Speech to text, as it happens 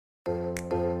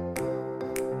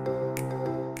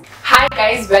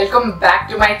Guys, welcome back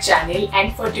to my channel,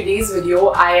 and for today's video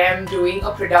I am doing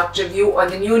a product review on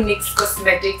the new NYX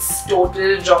Cosmetics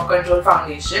Total Drop Control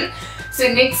Foundation. So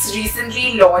NYX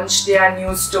recently launched their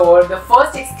new store, the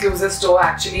first exclusive store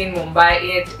actually in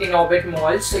Mumbai at Inorbit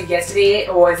Mall. So yesterday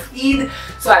was Eid,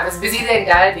 so I was busy the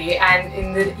entire day, and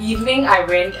in the evening I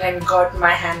went and got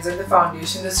my hands on the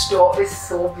foundation. The store is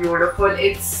so beautiful.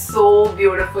 It's so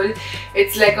beautiful.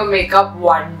 It's like a makeup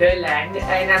wonderland,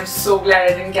 and I'm so glad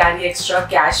I didn't carry extra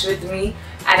cash with me.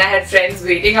 And I had friends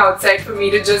waiting outside for me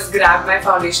to just grab my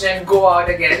foundation and go out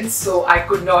again, so I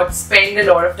could not spend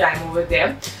a lot of time over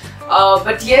there.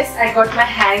 But yes, I got my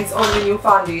hands on the new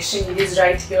foundation. It is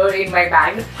right here in my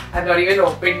bag. I've not even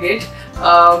opened it.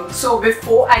 So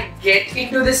before I get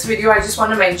into this video, I just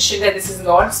want to mention that this is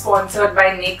not sponsored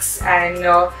by NYX, and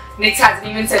NYX hasn't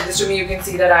even said this to me. You can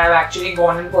see that I have actually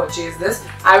gone and purchased this.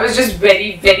 I was just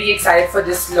very excited for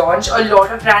this launch. A lot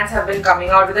of brands have been coming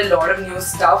out with a lot of new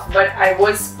stuff, but I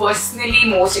was personally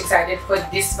most excited for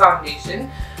this foundation.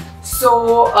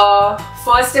 So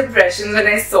first impressions when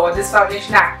I saw this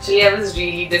foundation, actually I was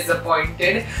really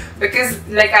disappointed, because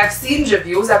like I've seen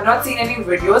reviews, I've not seen any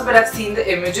videos, but I've seen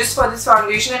the images for this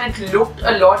foundation and it looked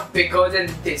a lot bigger than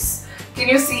this. Can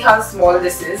you see how small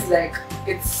this is? Like,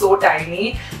 it's so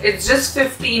tiny. It's just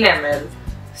 15 ml.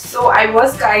 So I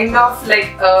was kind of like,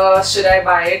 should I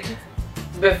buy it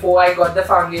before I got the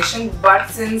foundation? But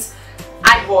since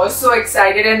I was so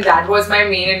excited and that was my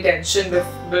main intention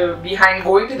behind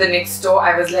going to the NYX store,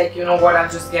 I was like, you know what, I'll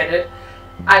just get it.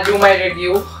 I'll do my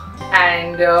review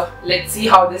and let's see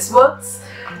how this works.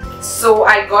 So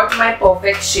I got my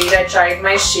perfect shade. I tried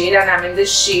my shade and I'm in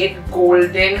this shade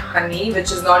Golden Honey,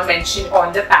 which is not mentioned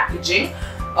on the packaging.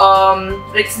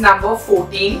 It's number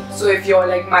 14. So if you're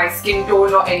like my skin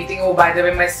tone or anything, oh by the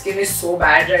way, my skin is so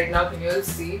bad right now, can you all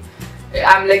see?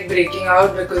 I'm like breaking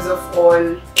out because of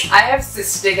all. I have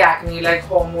cystic acne, like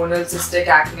hormonal cystic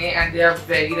acne, and they are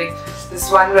very like,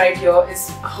 this one right here is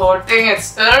hurting,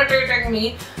 it's irritating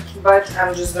me, but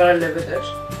I'm just gonna live with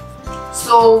it.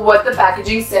 So what the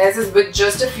packaging says is, with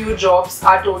just a few drops,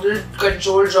 our Total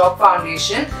Control Drop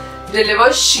Foundation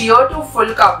delivers sheer to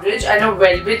full coverage and a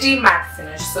velvety matte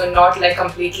finish. So not like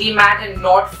completely matte and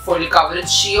not full coverage,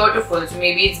 sheer to full. So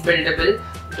maybe it's buildable,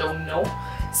 don't know.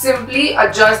 Simply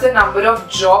adjust the number of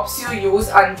drops you use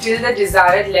until the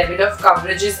desired level of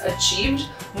coverage is achieved.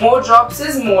 More drops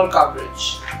is more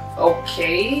coverage.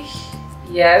 Okay,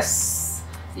 yes.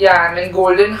 Yeah, I'm in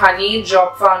Golden Honey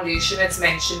Drop Foundation, it's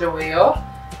mentioned over here.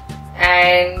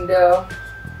 And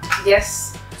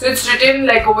yes, so it's written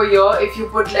like over here, if you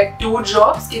put like 2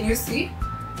 drops, can you see?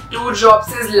 2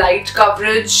 drops is light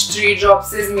coverage, 3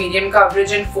 drops is medium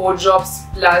coverage, and 4 drops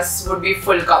plus would be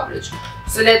full coverage.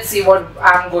 So let's see what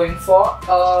I'm going for.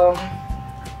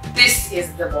 This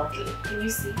is the bottle. Can you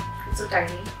see? It's so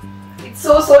tiny. It's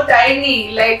so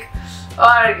tiny. Like,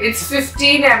 it's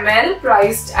 15 ml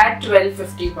priced at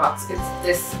 12.50 bucks. It's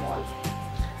this small.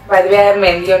 By the way, I have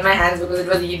mehndi on my hands because it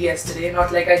was Eid yesterday.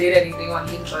 Not like I did anything on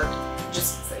Eid,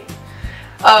 just saying.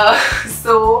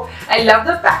 So I love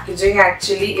the packaging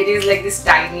actually. It is like this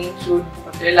tiny cute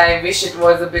bottle. I wish it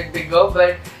was a bit bigger,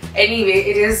 but anyway,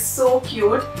 it is so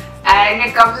cute. And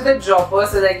it comes with a dropper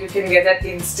so that you can get that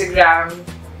Instagram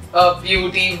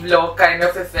beauty vlog kind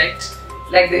of effect,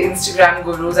 like the Instagram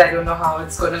gurus. I don't know how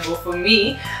it's gonna go for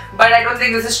me, but I don't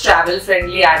think this is travel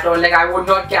friendly at all. Like, I would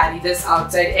not carry this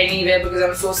outside anywhere because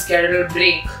I'm so scared it'll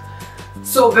break.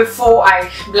 So before I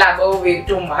blabber way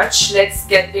too much, let's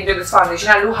get into this foundation.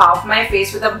 I'll do half my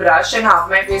face with a brush and half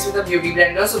my face with a beauty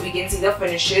blender so we can see the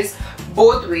finishes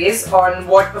both ways on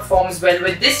what performs well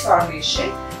with this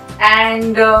foundation.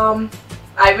 And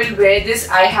I will wear this.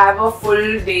 I have a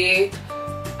full day.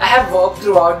 I have work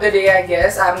throughout the day, I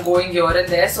guess. I'm going here and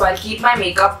there, so I'll keep my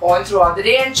makeup on throughout the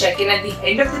day and check in at the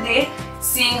end of the day,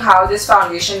 seeing how this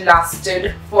foundation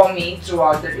lasted for me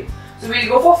throughout the day. So we'll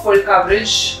go for full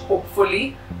coverage,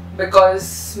 hopefully,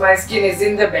 because my skin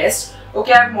isn't the best.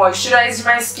 Okay, I've moisturized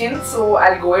my skin, so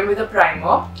I'll go in with a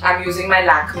primer. I'm using my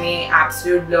Lakme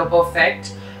Absolute Blur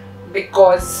Perfect,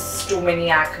 because too many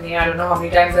acne. I don't know how many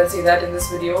times I'll say that in this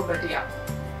video, but yeah.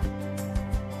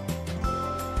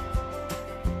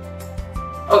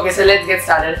 Okay, so let's get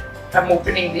started. I'm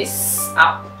opening this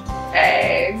up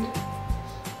and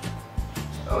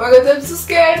oh my god, I'm so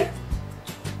scared.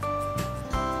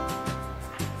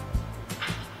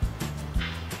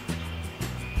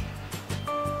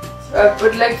 So I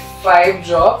put like 5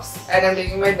 drops and I'm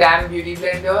taking my damn beauty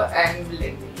blender and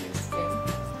blending.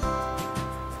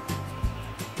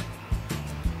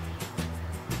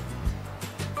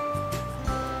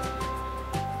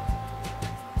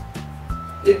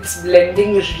 It's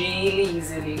blending really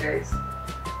easily, guys.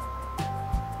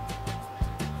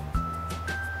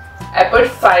 I put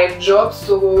 5 drops,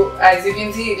 so as you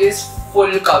can see, it is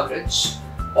full coverage.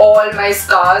 All my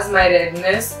scars, my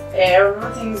redness,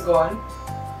 everything's gone.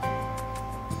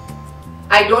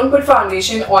 I don't put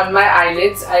foundation on my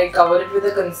eyelids, I cover it with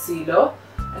a concealer.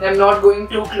 And I'm not going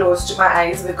too close to my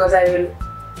eyes because I will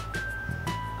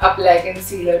apply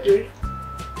concealer to it.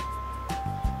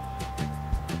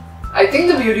 I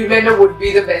think the beauty blender would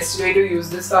be the best way to use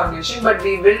this foundation, but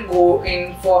we will go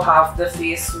in for half the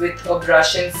face with a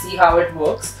brush and see how it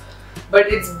works. But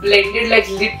it's blended like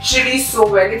literally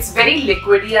so well. It's very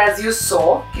liquidy, as you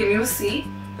saw. Can you see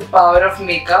the power of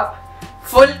makeup?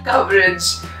 Full coverage.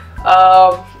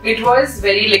 It was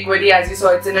very liquidy, as you saw.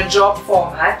 It's in a drop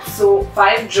format, so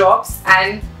 5 drops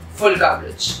and full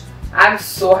coverage. I'm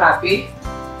so happy.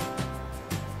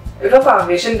 If a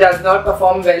foundation does not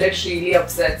perform well, it really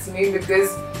upsets me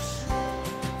because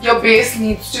your base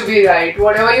needs to be right.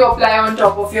 Whatever you apply on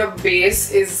top of your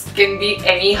base can be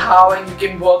anyhow and you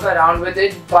can work around with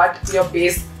it, but your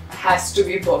base has to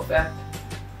be perfect.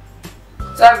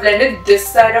 So I've blended this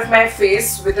side of my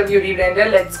face with a beauty blender.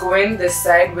 Let's go in this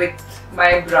side with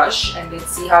my brush and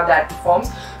let's see how that performs.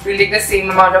 We'll take the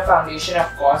same amount of foundation, of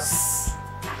course.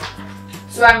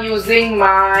 So I'm using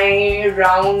my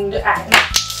round,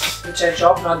 which I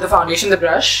dropped, not the foundation, the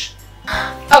brush.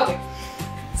 Okay,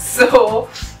 so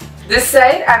this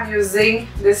side I'm using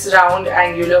this round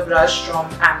angular brush from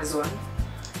Amazon,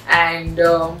 and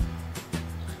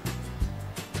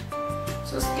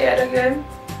so scared again.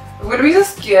 I'm gonna be so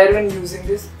scared when using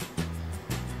this.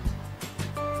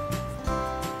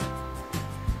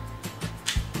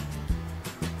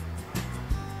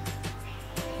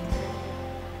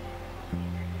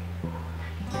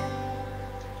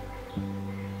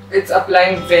 It's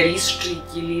applying very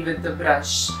streakily with the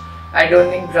brush. I don't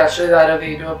think brushes are a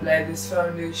way to apply this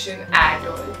foundation at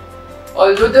all.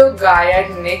 Although the guy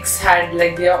at NYX had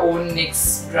like their own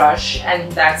NYX brush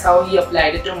and that's how he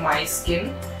applied it to my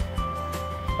skin.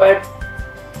 But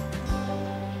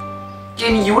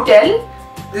can you tell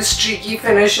the streaky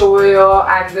finish over here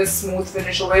and the smooth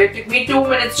finish over here? It took me 2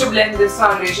 minutes to blend this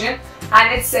foundation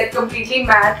and it's set completely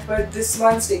matte, but this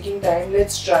one's taking time.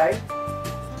 Let's try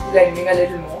blending a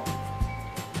little more.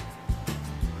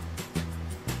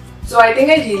 So I think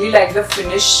I really like the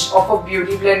finish of a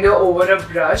beauty blender over a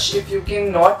brush. If you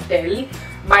cannot tell,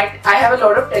 I have a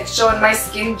lot of texture on my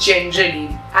skin generally,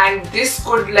 and this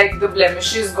could, like, the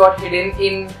blemishes got hidden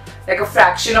in like a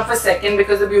fraction of a second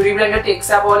because the beauty blender takes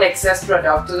up all excess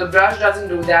product. So the brush doesn't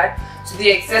do that. So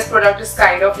the excess product is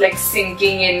kind of like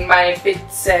sinking in my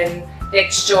pits and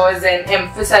textures and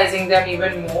emphasizing them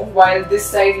even more, while this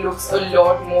side looks a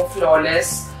lot more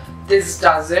flawless. This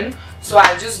doesn't. So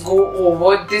I'll just go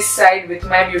over this side with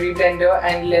my beauty blender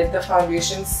and let the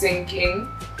foundation sink in.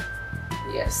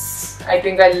 Yes, I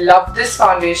think I love this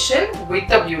foundation with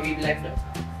the beauty blender.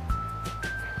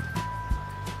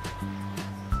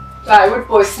 So I would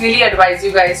personally advise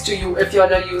you guys to, if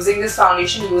you're using this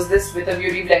foundation, use this with a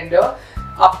beauty blender.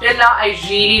 Up till now, I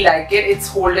really like it. It's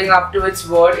holding up to its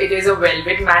word. It is a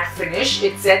velvet matte finish.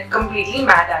 It's set completely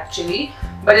matte actually,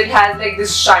 but it has like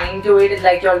this shine to it,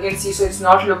 like you all can see, so it's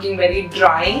not looking very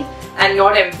drying and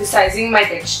not emphasizing my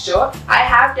texture. I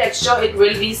have texture, it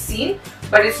will be seen,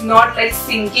 but it's not like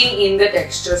sinking in the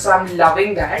texture, so I'm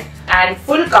loving that. And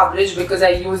full coverage because I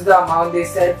used the amount they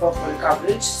said for full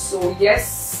coverage. So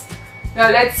yes. Now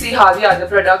let's see how the other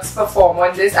products perform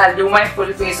on this. I'll do my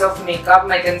full face of makeup,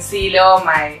 my concealer,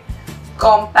 my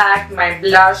compact, my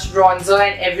blush, bronzer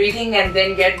and everything, and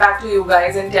then get back to you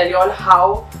guys and tell you all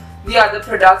how the other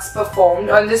products performed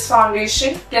on this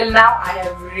foundation. Till now I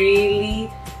have really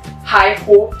high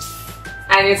hopes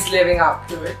and it's living up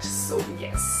to it, so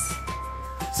yes.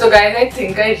 So guys, I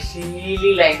think I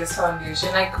really like this foundation.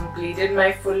 I completed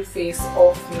my full face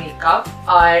of makeup.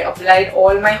 I applied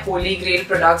all my holy grail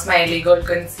products, my LA Girl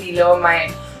concealer, my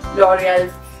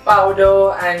L'Oreal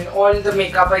powder and all the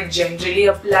makeup I generally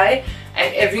apply,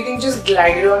 and everything just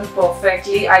glided on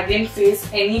perfectly. I didn't face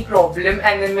any problem,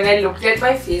 and then when I looked at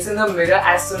my face in the mirror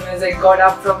as soon as I got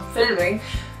up from filming,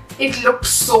 it looked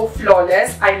so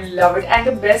flawless. I love it, and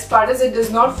the best part is it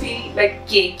does not feel like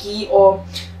cakey or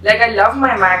like, I love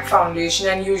my MAC foundation,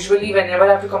 and usually whenever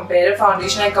I have to compare a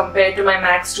foundation, I compare it to my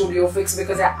MAC Studio Fix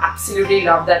because I absolutely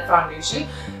love that foundation.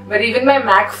 But even my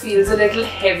MAC feels a little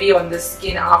heavy on the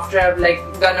skin after I've like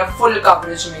done a full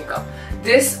coverage makeup.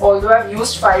 This, although I've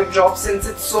used 5 drops, since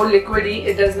it's so liquidy,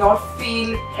 it does not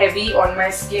feel heavy on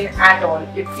my skin at all.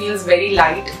 It feels very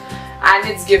light and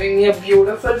it's giving me a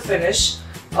beautiful finish.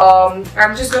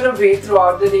 I'm just gonna wait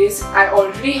throughout the days. I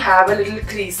already have a little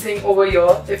creasing over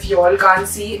here if y'all can't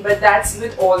see, but that's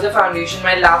with all the foundation.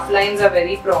 My laugh lines are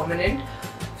very prominent,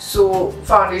 so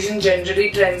foundation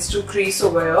generally tends to crease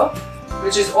over here,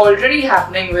 which is already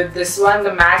happening with this one.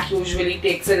 The MAC usually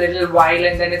takes a little while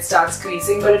and then it starts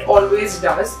creasing, but it always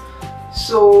does.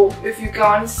 So if you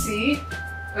can't see,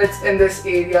 it's in this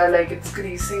area like it's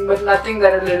creasing, but nothing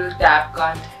that a little tap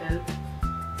can't help.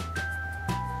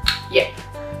 Yeah.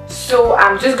 So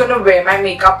I'm just gonna wear my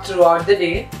makeup throughout the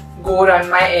day, go run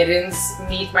my errands,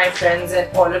 meet my friends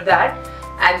and all of that,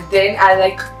 and then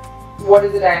what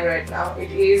is the time right now?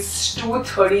 It is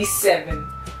 2:37.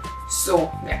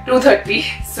 So yeah, 2:30.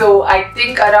 So I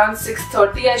think around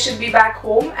 6:30 I should be back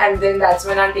home, and then that's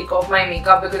when I'll take off my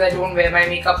makeup because I don't wear my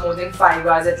makeup more than 5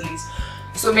 hours at least.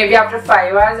 So maybe after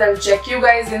 5 hours I'll check you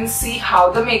guys in, see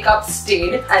how the makeup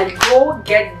stayed. I'll go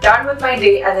get done with my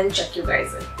day and then check you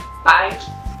guys in. Bye.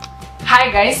 Hi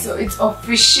guys, so it's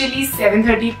officially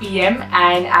 7:30 PM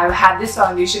and I've had this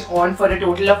foundation on for a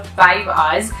total of 5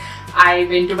 hours. I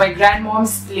went to my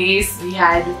grandmom's place. We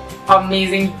had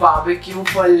amazing barbecue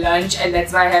for lunch, and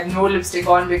that's why I have no lipstick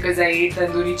on because I ate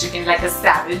tandoori chicken like a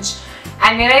savage.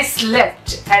 And then I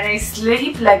slept, and I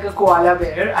sleep like a koala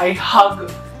bear. I hug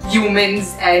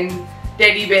humans and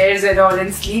teddy bears and all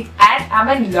and sleep, and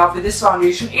I'm in love with this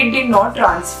foundation. It did not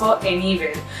transfer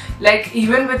anywhere. Like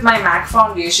even with my MAC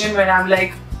foundation, when I'm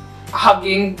like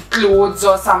hugging clothes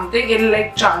or something, it'll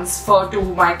like transfer to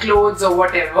my clothes or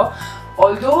whatever.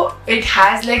 Although it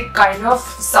has like kind of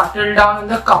settled down on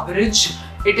the coverage,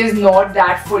 it is not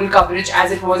that full coverage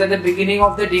as it was at the beginning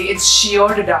of the day. It's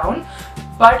sheared down,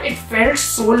 but it felt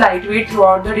so lightweight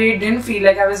throughout the day. It didn't feel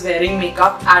like I was wearing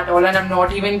makeup at all, and I'm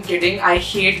not even kidding. I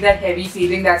hate that heavy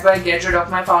feeling. That's why I get rid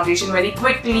of my foundation very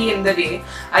quickly in the day.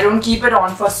 I don't keep it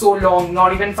on for so long,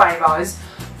 not even 5 hours.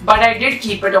 But I did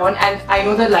keep it on, and I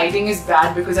know the lighting is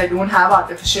bad because I don't have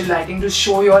artificial lighting to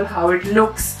show you all how it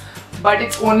looks. But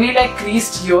it's only like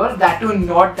creased here, that too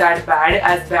not that bad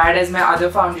as my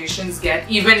other foundations get.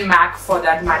 Even MAC for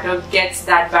that matter gets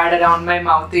that bad around my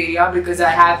mouth area because I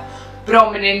have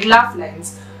prominent laugh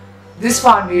lines. This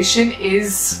foundation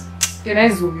is... Can I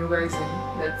zoom you guys in?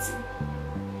 Let's see.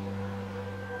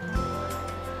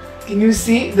 Can you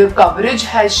see? The coverage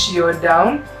has sheared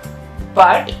down,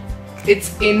 but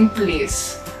it's in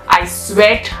place. I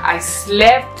sweat, I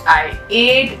slept, I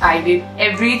ate, I did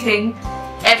everything,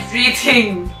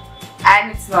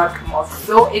 and it's not come off.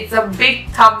 So it's a big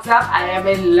thumbs up. I am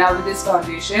in love with this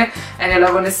foundation, and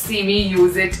you're going to see me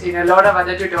use it in a lot of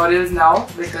other tutorials now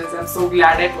because I'm so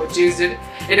glad I purchased it.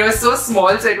 It was so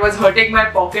small, so it was hurting my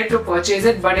pocket to purchase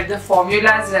it, but if the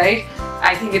formula is right,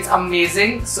 I think it's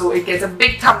amazing. So it gets a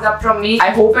big thumbs up from me.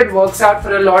 I hope it works out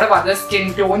for a lot of other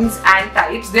skin tones and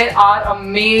types. There are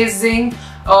amazing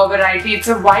variety. It's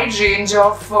a wide range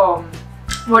of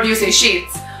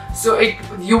shades. So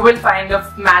you will find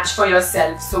a match for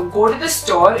yourself. So go to the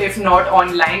store if not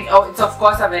online. It's of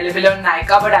course available on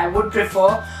Nykaa, but I would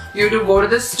prefer you to go to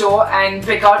the store and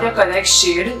pick out your correct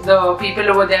shade. The people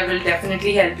over there will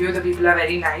definitely help you. The people are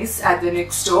very nice at the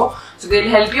NYX Store. So they'll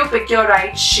help you pick your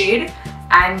right shade,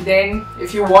 and then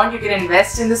if you want, you can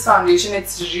invest in this foundation.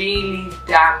 It's really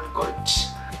damn good.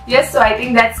 Yes, so I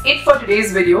think that's it for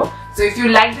today's video. So if you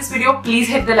like this video, please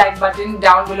hit the like button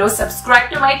down below. Subscribe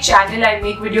to my channel. I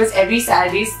make videos every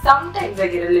Saturday. Sometimes I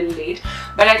get a little late,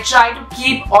 but I try to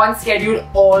keep on schedule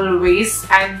always.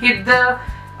 And hit the,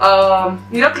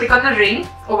 click on the ring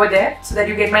over there so that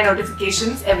you get my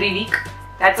notifications every week.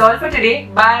 That's all for today.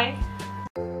 Bye.